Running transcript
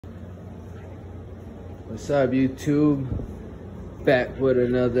What's up, YouTube? Back with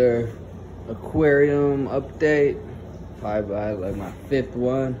another aquarium update. Probably like my 5th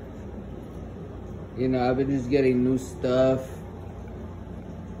one. You know, I've been just getting new stuff,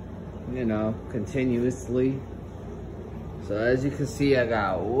 you know, continuously. So as you can see, I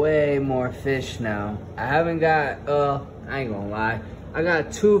got way more fish now. I haven't got, I ain't gonna lie. I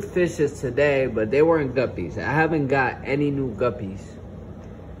got 2 fishes today, but they weren't guppies. I haven't got any new guppies.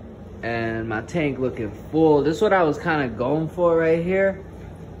 And my tank looking full. This is what I was kind of going for right here.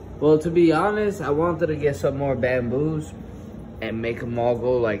 Well, to be honest, I wanted to get some more bamboos and make them all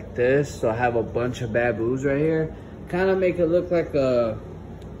go like this. So I have a bunch of bamboos right here. Kind of make it look like a,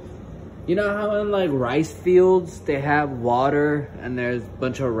 you know how in like rice fields, they have water and there's a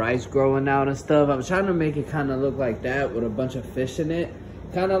bunch of rice growing out and stuff. I was trying to make it kind of look like that with a bunch of fish in it.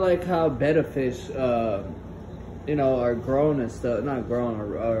 Kind of like how betta fish, you know, are grown and stuff. Not grown,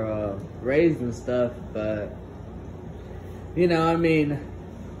 or raised and stuff. But, you know, I mean,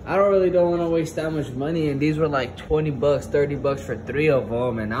 I don't want to waste that much money. And these were like 20 bucks, 30 bucks for 3 of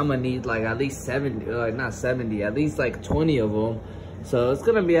them. And I'm going to need like at least 70, like not 70, at least like 20 of them. So it's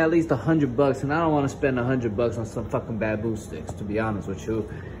going to be at least 100 bucks. And I don't want to spend 100 bucks on some fucking bamboo sticks, to be honest with you.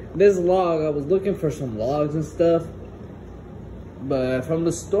 This log, I was looking for some logs and stuff. But from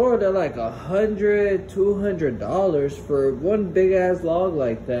the store, they're like $100, $200 for one big ass log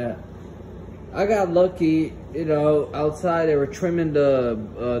like that. I got lucky, you know, outside they were trimming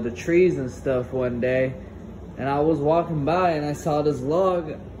the trees and stuff one day. And I was walking by and I saw this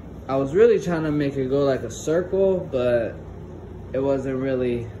log. I was really trying to make it go like a circle, but it wasn't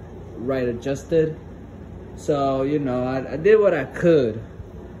really right adjusted. So, you know, I did what I could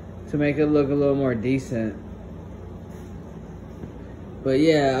to make it look a little more decent. But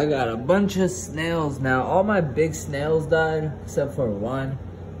yeah, I got a bunch of snails now. All my big snails died except for one.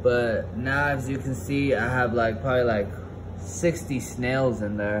 But now, as you can see, I have like probably like 60 snails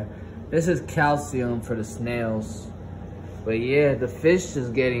in there. This is calcium for the snails. But yeah, the fish is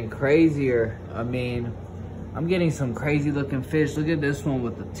getting crazier. I mean, I'm getting some crazy looking fish. Look at this one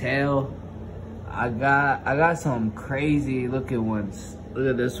with the tail. I got some crazy looking ones. Look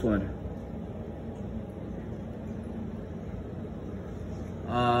at this one.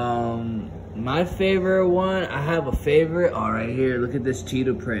 My favorite one, I have a favorite. Oh, right here, look at this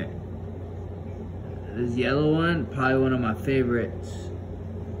cheetah print. This yellow one, probably one of my favorites.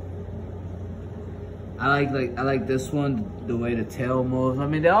 I like this one, the way the tail moves. I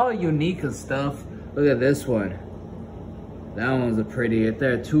mean, they're all unique and stuff. Look at this one. That one's a pretty.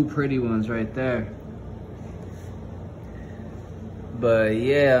 There are 2 pretty ones right there. But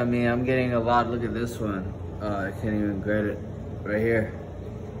yeah, I mean, I'm getting a lot. Look at this one. I can't even get it. Right here.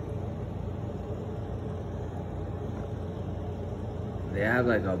 They have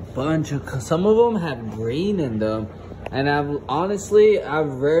like a bunch of, some of them have green in them. And I've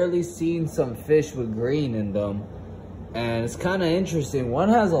rarely seen some fish with green in them. And it's kind of interesting. One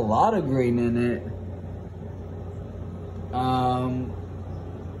has a lot of green in it.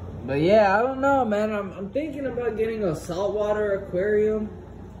 But yeah, I don't know, man. I'm thinking about getting a saltwater aquarium.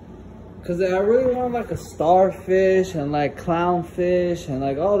 Cause I really want like a starfish and like clownfish and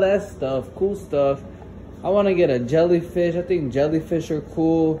like all that stuff, cool stuff. I want to get a jellyfish. I think jellyfish are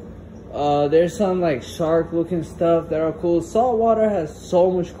cool. There's some like shark looking stuff that are cool. Saltwater has so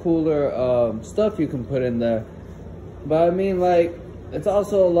much cooler stuff you can put in there. But I mean, like, it's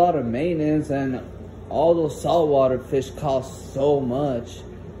also a lot of maintenance, and all those saltwater fish cost so much.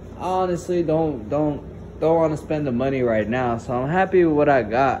 I honestly don't want to spend the money right now, so I'm happy with what I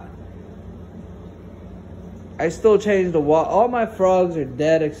got. I still changed the water. All my frogs are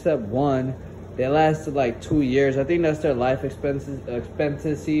dead except one. They lasted like 2 years. I think that's their life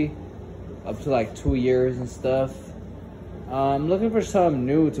expectancy, up to like 2 years and stuff. I'm looking for something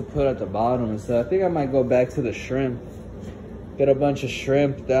new to put at the bottom and stuff. I think I might go back to the shrimp. Get a bunch of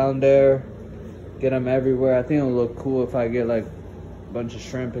shrimp down there. Get them everywhere. I think it'll look cool if I get like a bunch of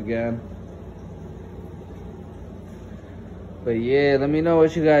shrimp again. But yeah, let me know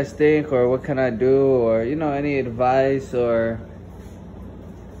what you guys think, or what can I do, or, you know, any advice, or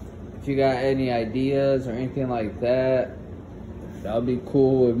if you got any ideas or anything like that. That would be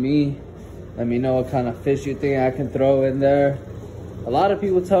cool with me. Let me know what kind of fish you think I can throw in there. A lot of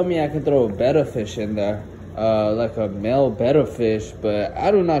people tell me I can throw a betta fish in there, like a male betta fish, but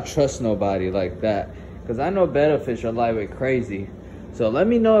I do not trust nobody like that, because I know betta fish are lightweight crazy. So let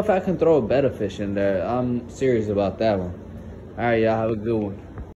me know if I can throw a betta fish in there. I'm serious about that one. All right, y'all, have a good one.